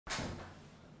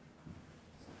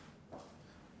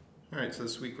Alright, so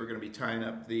this week we're going to be tying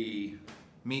up the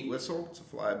meat whistle. It's a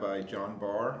fly by John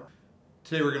Barr.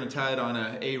 Today we're going to tie it on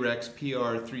a Ahrex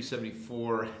PR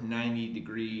 374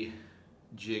 90-degree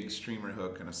jig streamer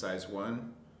hook and a size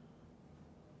 1.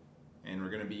 And we're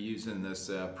going to be using this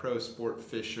Pro Sport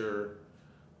Fisher,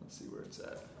 let's see where it's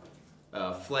at,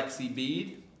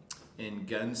 FlexiBead in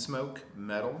Gunsmoke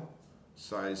metal,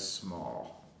 size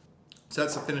small. So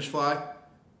that's the finished fly.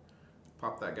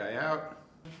 Pop that guy out.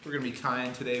 We're going to be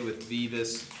tying today with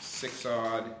Veevus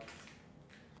 6-odd,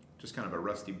 just kind of a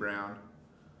rusty brown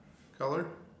color.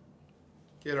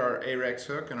 Get our Ahrex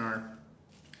hook and our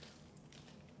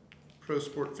Pro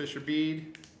Sport Fisher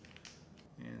bead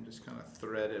and just kind of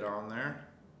thread it on there.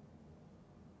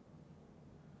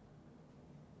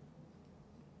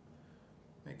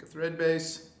 Make a thread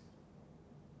base.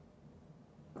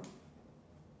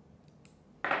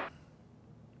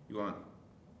 You want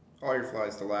all your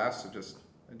flies to last, so just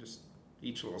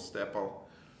each little step I'll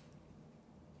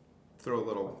throw a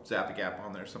little zappy gap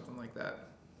on there, something like that.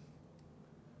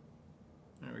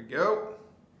 There we go.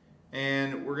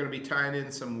 And we're going to be tying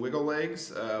in some wiggle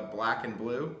legs, black and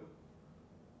blue.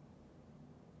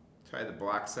 Tie the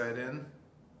black side in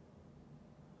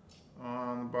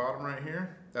on the bottom right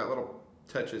here. That little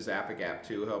touch of zappy gap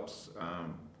too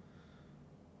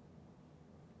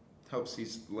helps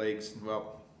these legs,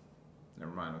 well,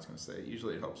 never mind, I was going to say,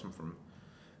 usually it helps them from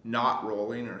not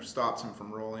rolling or stops them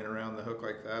from rolling around the hook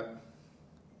like that.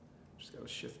 Just got to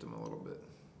shift them a little bit.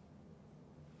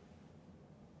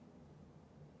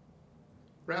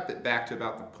 Wrap it back to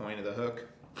about the point of the hook.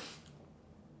 Cut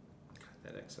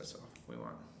that excess off if we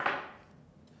want.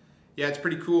 Yeah, it's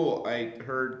pretty cool. I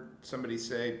heard somebody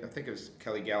say, I think it was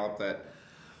Kelly Gallup, that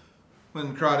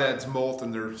when crawdads molt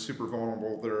and they're super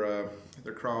vulnerable,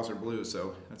 their craws are blue,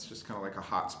 so that's just kind of like a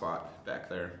hot spot back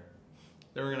there.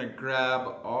 Then we're going to grab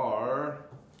our,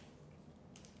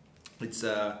 it's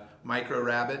a micro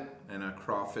rabbit and a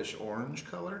crawfish orange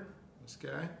color, this guy.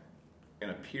 I'm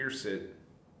going to pierce it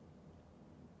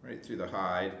right through the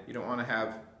hide. You don't want to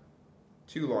have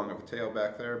too long of a tail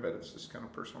back there, but it's just kind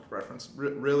of personal preference.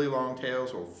 Really long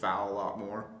tails will foul a lot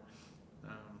more.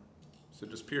 So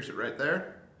just pierce it right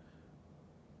there.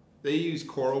 They use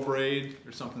coral braid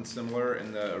or something similar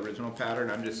in the original pattern.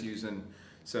 I'm just using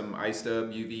some Ice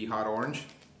Dub UV hot orange.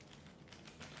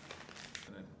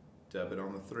 And then dub it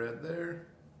on the thread there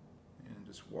and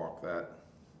just walk that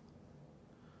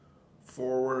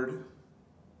forward.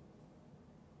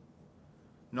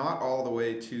 Not all the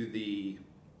way to the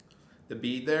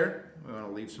bead there. We want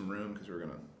to leave some room because we're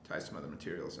going to tie some other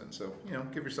materials in. So, you know,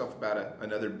 give yourself about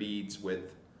another bead's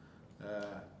width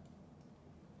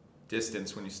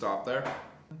distance when you stop there.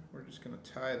 We're just going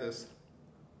to tie this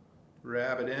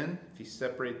rabbit in. If you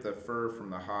separate the fur from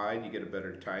the hide, you get a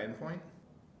better tie-in point.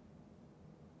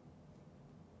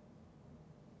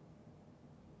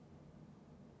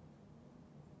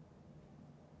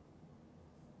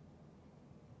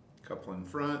 A couple in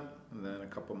front and then a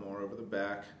couple more over the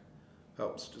back.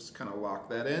 Helps just kind of lock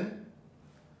that in.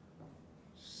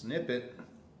 Snip it.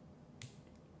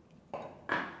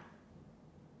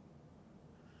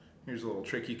 Here's a little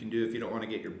trick you can do if you don't want to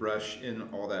get your brush in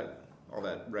all that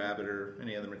rabbit or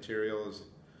any other materials.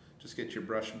 Just get your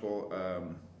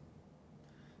brushable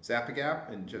zappy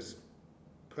gap and just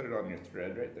put it on your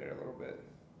thread right there a little bit.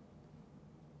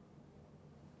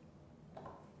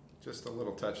 Just a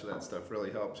little touch of that stuff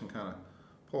really helps, and kind of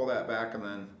pull that back, and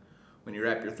then when you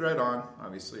wrap your thread on,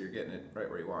 obviously you're getting it right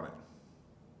where you want it.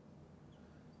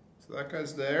 So that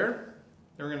guy's there.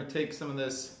 Then we're going to take some of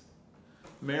this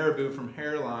Marabou from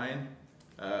Hairline,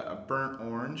 a burnt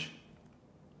orange,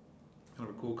 kind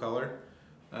of a cool color.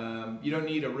 You don't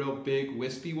need a real big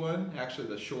wispy one. Actually,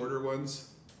 the shorter ones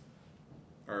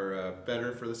are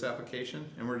better for this application.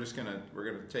 And we're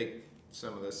gonna take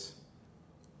some of this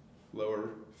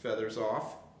lower feathers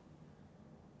off,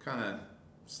 kind of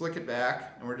slick it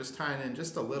back, and we're just tying in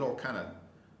just a little kind of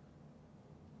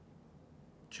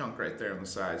chunk right there on the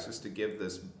sides, just to give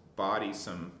this body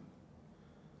some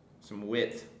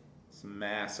width, some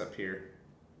mass up here.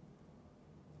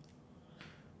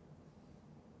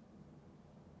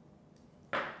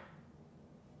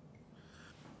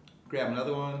 Grab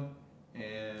another one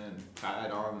and tie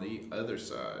it on the other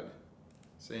side.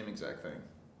 Same exact thing.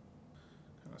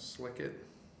 Kind of slick it.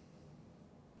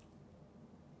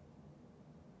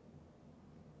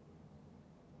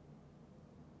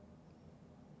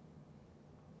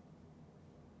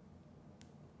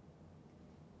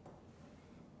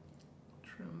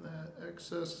 Trim that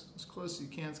excess as close as you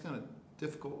can. It's kind of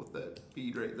difficult with that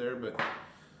bead right there, but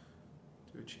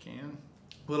do what you can.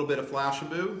 A little bit of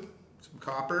FlexiBead, some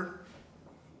copper.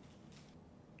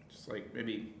 Just like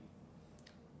maybe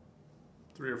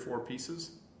 3 or 4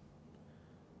 pieces.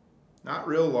 Not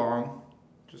real long,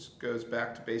 just goes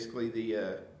back to basically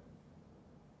the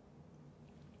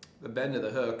bend of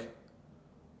the hook.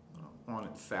 I don't want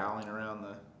it fouling around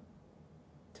the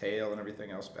tail and everything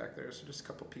else back there, so just a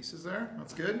couple pieces there.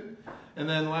 That's good. And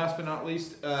then last but not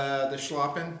least, the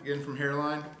Schlappen, again from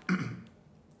Hairline.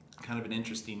 Kind of an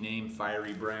interesting name,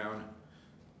 fiery brown.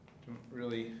 Don't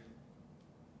really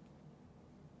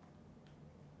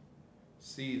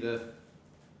see the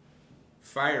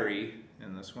fiery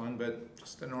in this one, but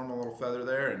just a normal little feather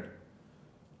there, and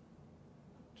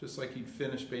just like you'd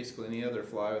finish basically any other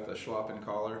fly with a Schlappen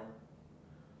collar.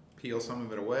 Peel some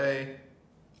of it away,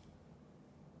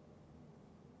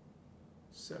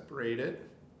 separate it,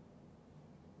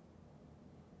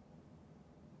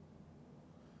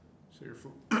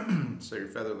 so your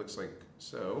feather looks like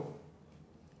so.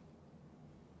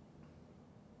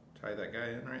 Tie that guy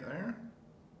in right there.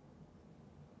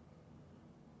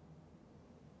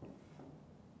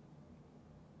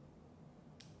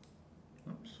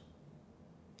 Oops.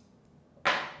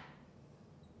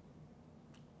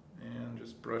 And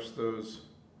just brush those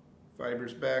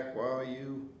fibers back while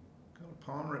you kind of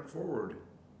palmer it forward.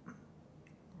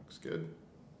 Looks good.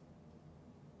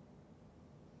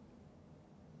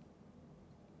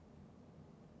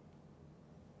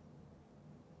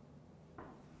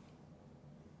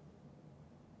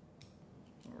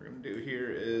 What we're going to do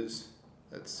here is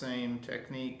that same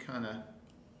technique, kind of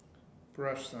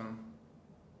brush some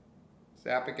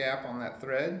zap-a-gap on that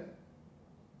thread.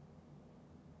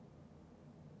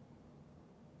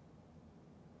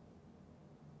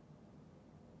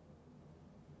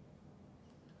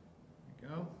 There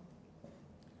we go.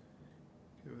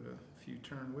 Give it a few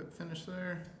turn whip finish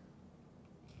there.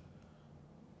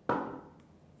 So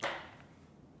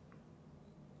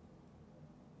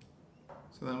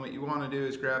then what you want to do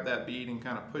is grab that bead and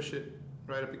kind of push it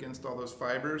right up against all those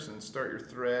fibers and start your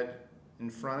thread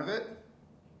in front of it.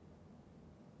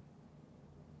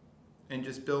 And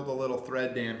just build a little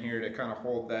thread dam here to kind of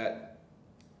hold that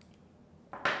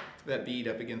bead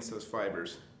up against those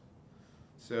fibers.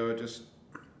 So just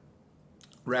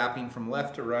wrapping from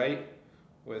left to right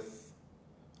with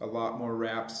a lot more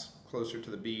wraps closer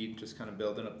to the bead, just kind of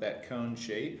building up that cone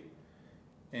shape.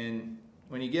 And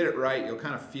when you get it right, you'll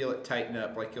kind of feel it tighten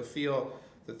up. Like you'll feel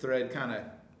the thread kind of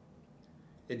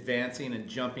advancing and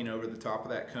jumping over the top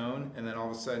of that cone, and then all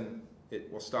of a sudden it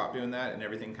will stop doing that and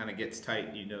everything kind of gets tight,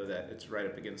 and you know that it's right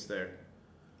up against there.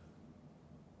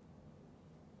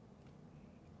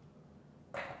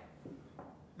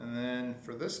 And then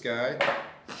for this guy,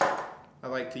 I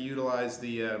like to utilize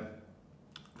the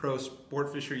Pro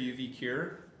Sportfisher UV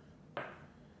Cure.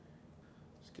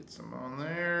 Just get some on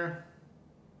there.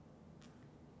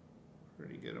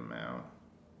 Pretty good amount.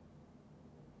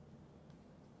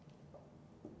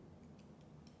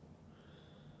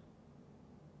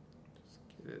 Just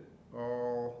get it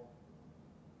all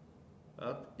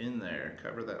up in there.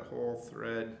 Cover that whole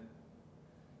thread.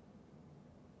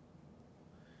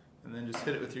 And then just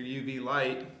hit it with your UV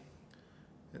light.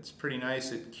 It's pretty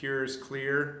nice. It cures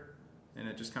clear, and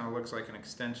it just kind of looks like an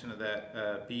extension of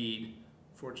that bead.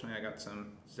 Fortunately, I got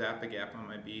some zap-a-gap on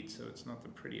my bead, so it's not the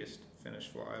prettiest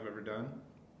finished fly I've ever done.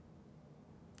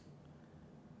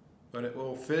 But it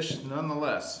will fish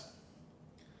nonetheless.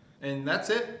 And that's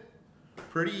it.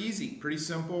 Pretty easy, pretty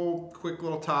simple, quick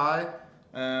little tie.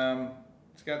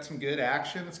 It's got some good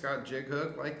action. It's got a jig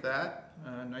hook like that.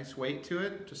 Nice weight to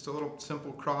it. Just a little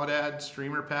simple crawdad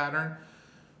streamer pattern.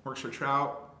 Works for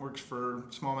trout, works for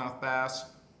smallmouth bass.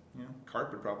 You know,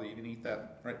 carp would probably even eat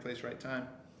that. Right place, right time.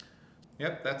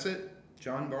 Yep, that's it.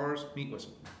 John Barr's meat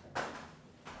whistle.